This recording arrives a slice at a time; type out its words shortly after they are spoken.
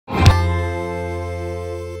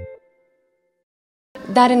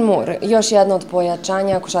Darren Moore, još jedno od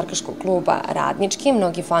pojačanja košarkaškog kluba Radnički.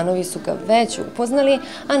 Mnogi fanovi su ga već upoznali,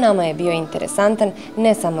 a nama je bio interesantan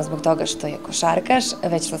ne samo zbog toga što je košarkaš,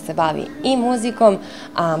 već što se bavi i muzikom,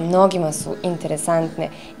 a mnogima su interesantne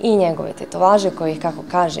i njegove tetovaže kojih, kako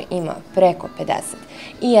kaže, ima preko 50.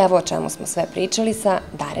 I evo o čemu smo sve pričali sa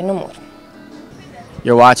Darrenom Moore.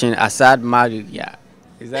 You're watching Asad Malo. Yeah.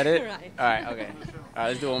 Is that it? Right. All right, okay. All right,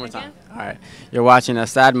 let's do it one more time. All right. You're watching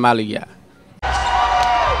Asad Malo. Yeah.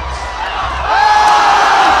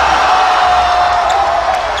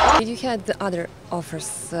 Did you had other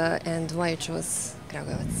offers and why you chose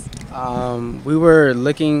Kragujevac? We were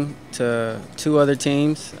looking to 2 other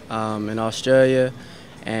teams in Australia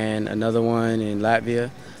and another one in Latvia,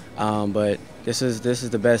 but this is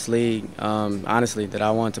the best league, honestly, that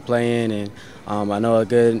I want to play in, and I know a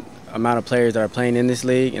good amount of players that are playing in this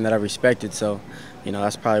league and that I respected, so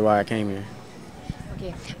that's probably why I came here.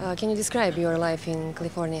 Okay, can you describe your life in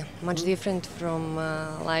California? Much different from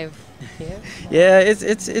life here? Yeah,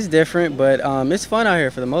 it's different, but it's fun out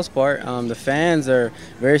here for the most part. The fans are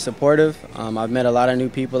very supportive. I've met a lot of new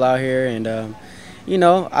people out here, and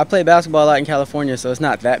I play basketball a lot in California, so it's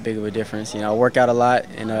not that big of a difference. I work out a lot,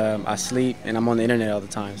 and I sleep, and I'm on the internet all the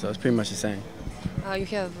time, so it's pretty much the same. You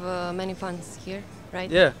have many fans here, right?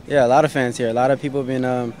 Yeah, a lot of fans here. A lot of people have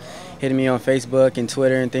been hitting me on Facebook and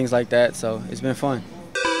Twitter and things like that, so it's been fun.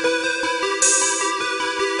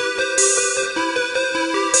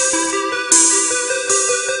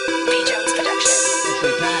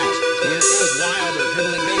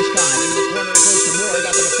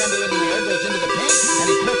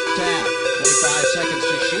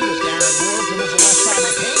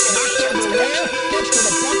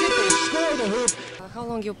 How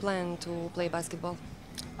long you plan to play basketball?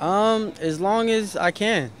 As long as I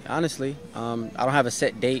can, honestly. I don't have a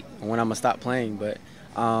set date on when I'm gonna stop playing, but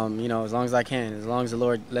as long as I can, as long as the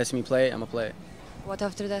Lord lets me play it, I'm gonna play it. What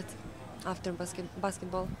after that? After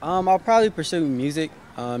basketball? I'll probably pursue music.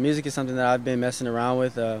 Music is something that I've been messing around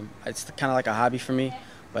with. It's kind of like a hobby for me,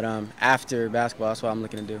 but after basketball, that's what I'm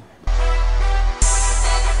looking to do.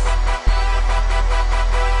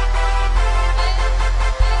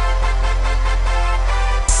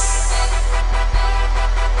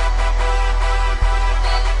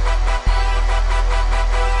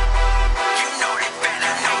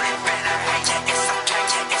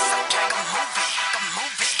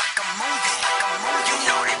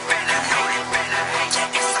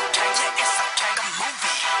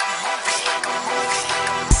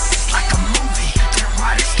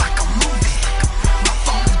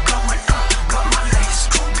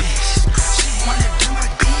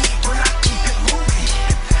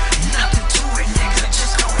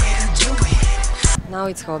 Now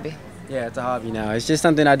it's hobby. Yeah, it's a hobby now. It's just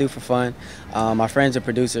something I do for fun. My friend's a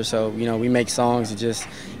producer, so we make songs to just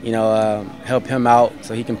help him out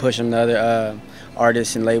so he can push them to other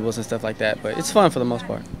artists and labels and stuff like that. But it's fun for the most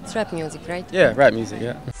part. It's rap music, right? Yeah, rap music.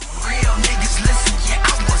 Yeah.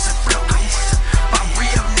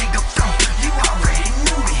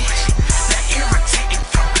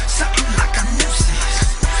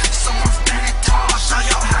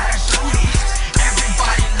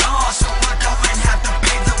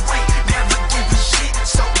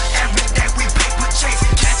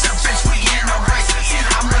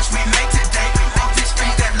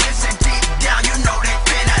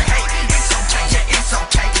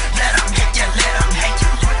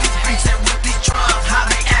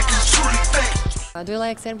 Do you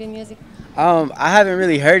like Serbian music? I haven't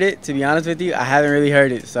really heard it, to be honest with you. I haven't really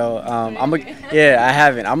heard it, so I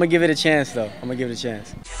haven't. I'm gonna give it a chance, though. I'm gonna give it a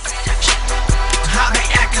chance.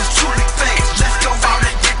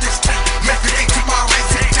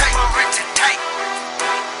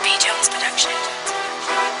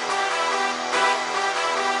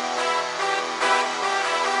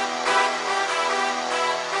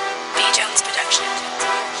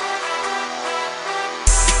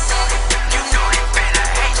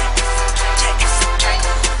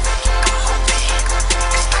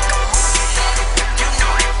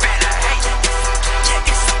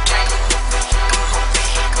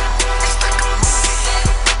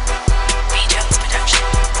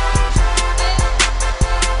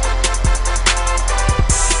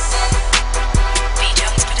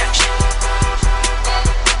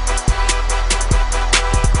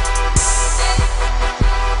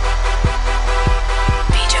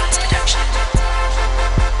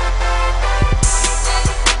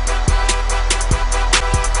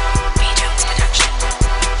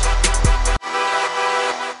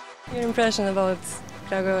 Impression about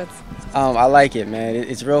Kragujevac? I like it, man.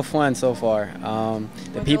 It's real fun so far.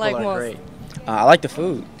 The people like are most? great. I like the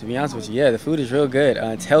food, to be honest with you. Yeah, the food is real good.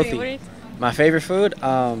 It's healthy. Favorite? My favorite food,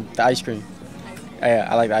 the ice cream. Yeah,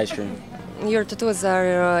 I like the ice cream. Your tattoos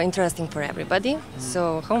are interesting for everybody.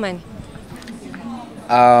 So how many?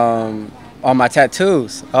 On my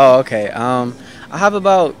tattoos. Oh, okay. I have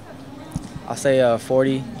about, I'll say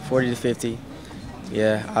 40 to 50.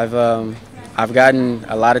 Yeah, I've gotten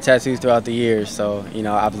a lot of tattoos throughout the years, so you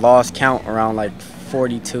know I've lost count around like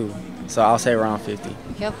 42. So I'll say around 50.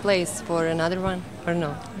 You have place for another one or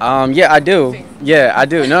no? Yeah, I do. Yeah, I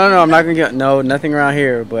do. No, I'm not gonna get nothing around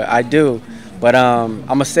here, but I do. But I'm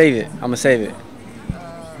gonna save it. I'm gonna save it.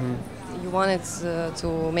 You wanted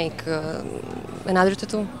to make another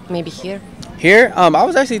tattoo, maybe here? Here, I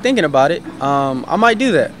was actually thinking about it. I might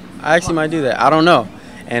do that. I actually might do that. I don't know.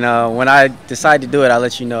 And when I decide to do it, I'll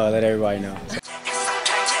let you know. I'll let everybody know.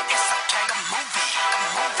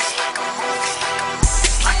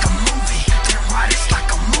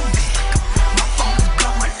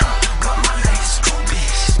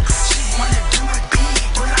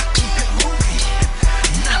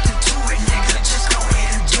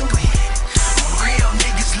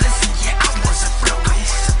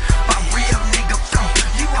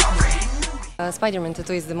 Spider-Man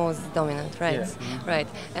tattoo is the most dominant, right? Yeah. Right.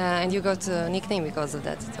 And you got a nickname because of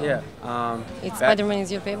that. So Yeah. Spider-Man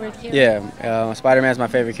is your favorite hero? Yeah. Spider-Man's my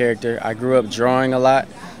favorite character. I grew up drawing a lot,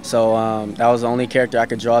 so that was the only character I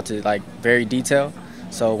could draw to like very detail.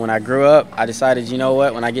 So when I grew up, I decided, you know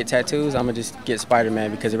what? When I get tattoos, I'm gonna just get Spider-Man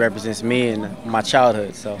because it represents me and my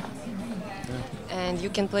childhood. So. And you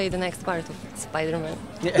can play the next part of Spider-Man.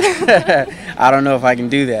 I don't know if I can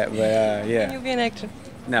do that, but yeah. Can you be an actor?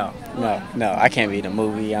 No, I can't be in a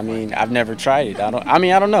movie. I mean, I've never tried it. I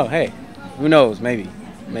don't know. Hey, who knows? Maybe.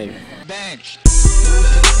 Bench.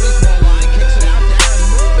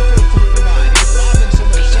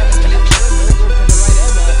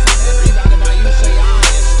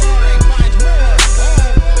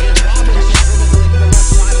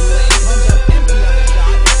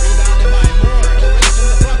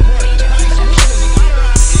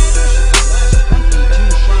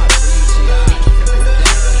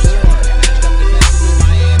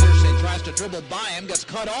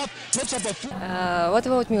 What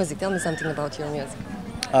about music? Tell me something about your music.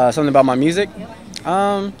 Something about my music.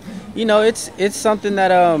 You know, it's something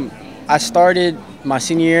that I started my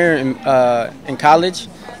senior year in college.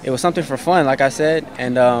 It was something for fun, like I said,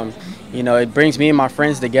 and you know, it brings me and my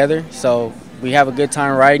friends together. So we have a good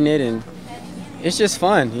time writing it, and it's just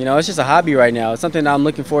fun. You know, it's just a hobby right now. It's something that I'm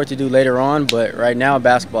looking forward to do later on, but right now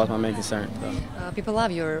basketball is my main concern. So. People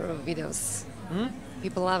love your videos. Hmm?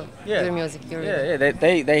 People love your music.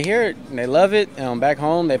 They hear it and they love it. Back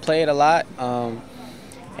home, they play it a lot.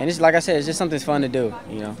 And it's like I said, it's just something fun to do,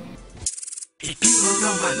 you know. If you don't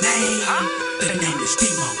know my name, the name is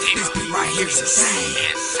Timo. This beat right here's insane.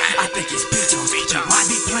 I think it's bitches. You might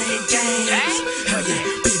be playing games. Hell yeah,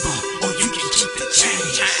 people, or you can keep the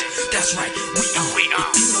change. That's right, we on.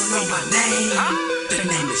 If you don't know my name, the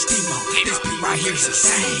name is Timo. This beat right here's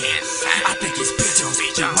insane. I think it's bitches.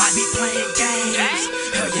 You might be playing games.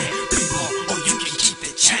 Hell yeah, people, or you can keep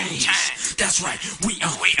the change. That's right, we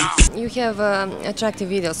on. You have attractive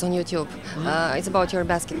videos on YouTube. It's about your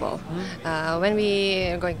basketball. When we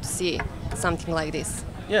are going to see something like this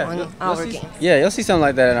on our games? Yeah, you'll see something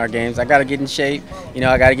like that in our games. I got to get in shape. You know,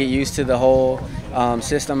 I got to get used to the whole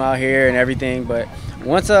system out here and everything. But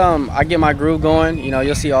once I get my groove going, you know,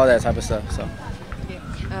 you'll see all that type of stuff. So.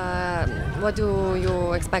 What do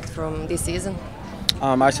you expect from this season?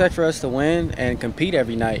 I expect for us to win and compete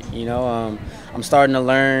every night. You know, I'm starting to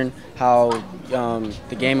learn how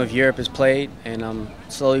the game of Europe is played, and I'm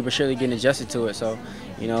slowly but surely getting adjusted to it. So,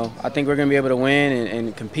 you know, I think we're going to be able to win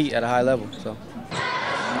and compete at a high level. So.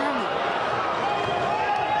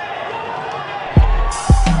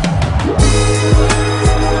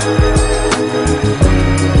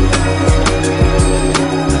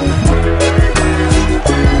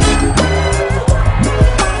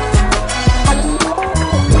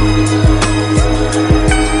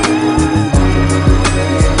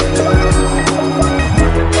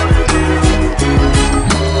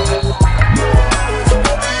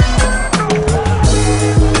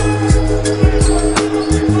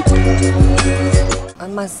 I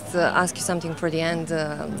must ask you something for the end.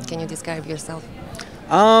 Can you describe yourself?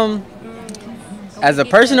 As a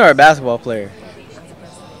person or a basketball player?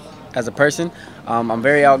 As a person, I'm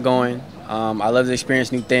very outgoing. I love to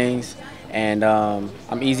experience new things, and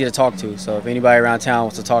I'm easy to talk to. So if anybody around town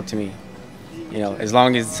wants to talk to me, you know, as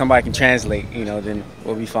long as somebody can translate, you know, then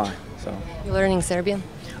we'll be fine. So. You're learning Serbian?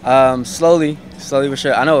 Slowly for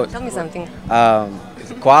sure. I know. Tell me something.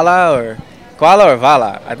 Is it Kuala or Kuala or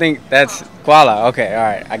Vala? I think that's Kuala. Okay, all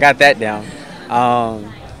right. I got that down.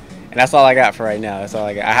 And that's all I got for right now. That's all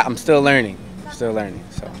I got. I'm still learning. So.